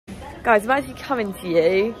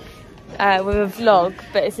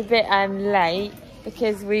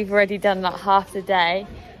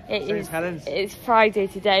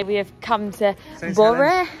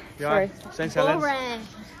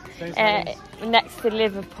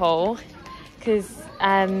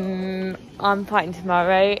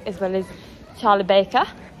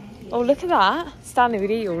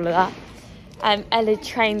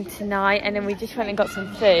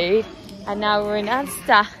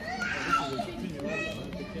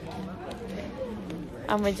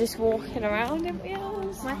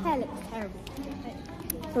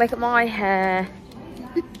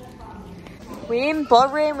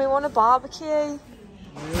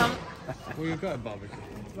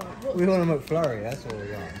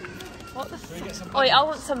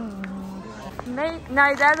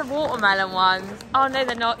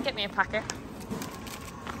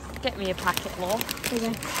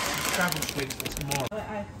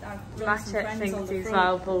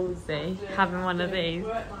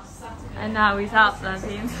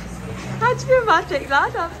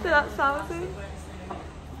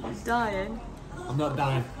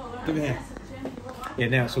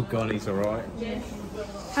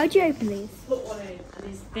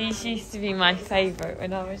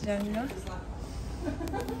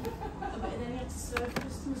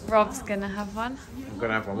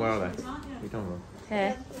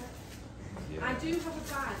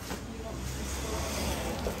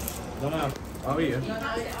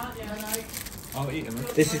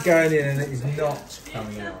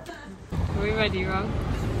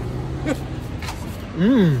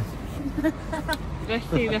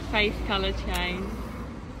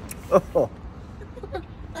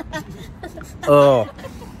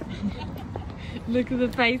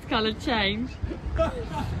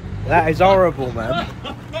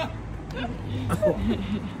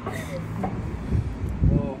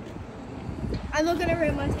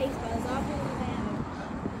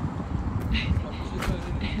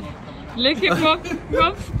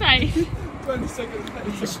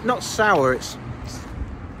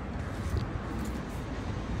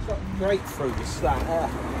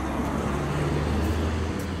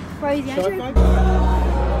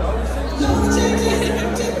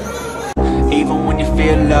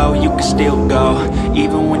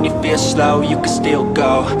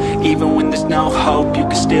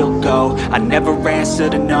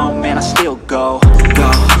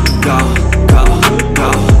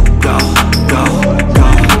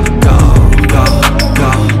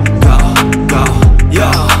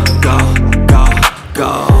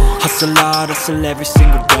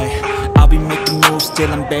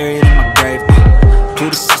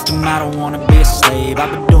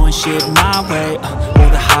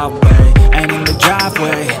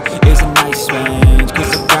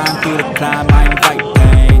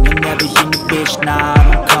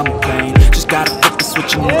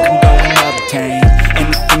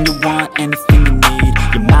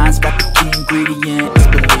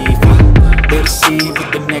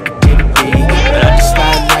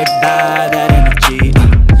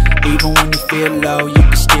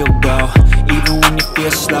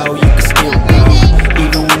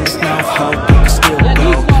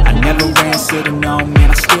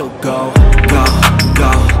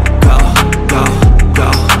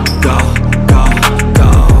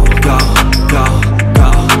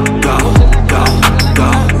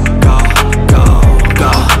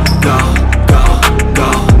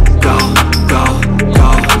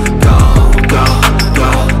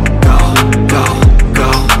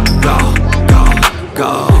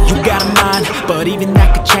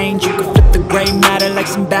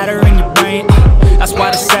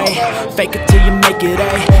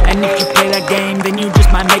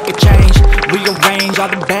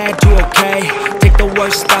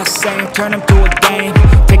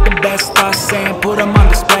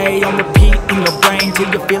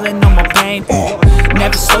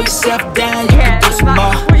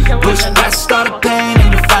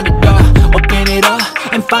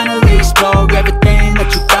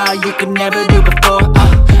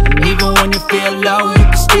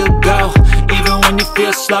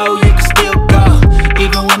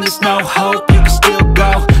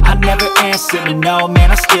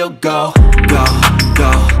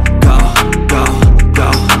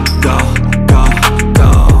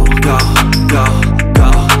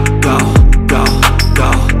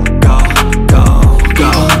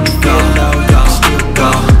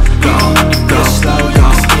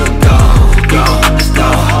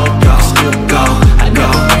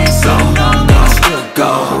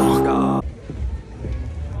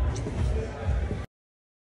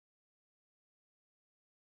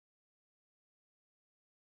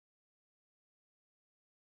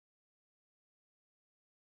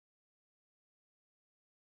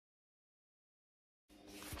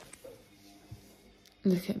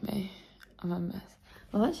Look at me. I'm a mess.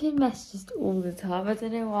 I'm actually a mess just all the time. I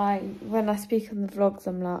don't know why. When I speak on the vlogs,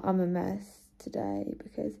 I'm like, I'm a mess today,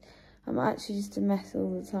 because I'm actually just a mess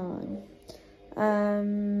all the time.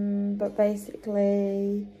 But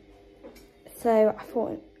basically, so I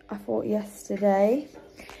fought yesterday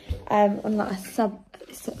on like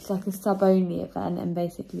it's like a sub only event, and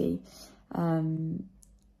basically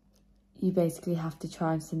you basically have to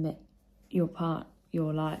try and submit your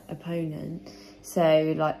like opponent.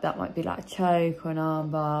 So like that might be like a choke or an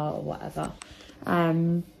armbar or whatever.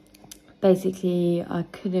 Basically I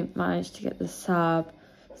couldn't manage to get the sub,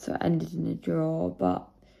 so it ended in a draw, but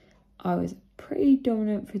I was pretty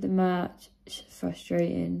dominant through the match. It's just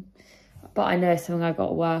frustrating, but I know something I got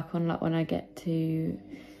to work on, like when I get to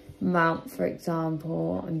Mount, for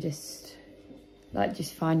example. I'm just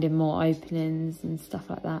finding more openings and stuff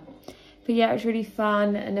like that. But yeah, it was really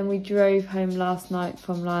fun. And then we drove home last night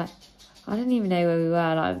from like, I don't even know where we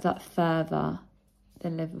were, like it was like further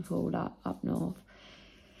than Liverpool, like up north.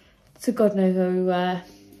 So God knows where we were.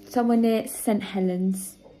 Somewhere near St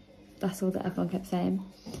Helens. That's all that everyone kept saying.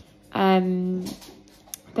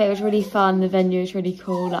 But it was really fun. The venue was really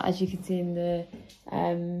cool. Like as you can see in the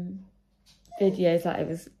videos, like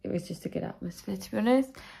it was just a good atmosphere, to be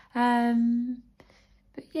honest.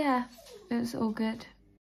 But yeah, it was all good.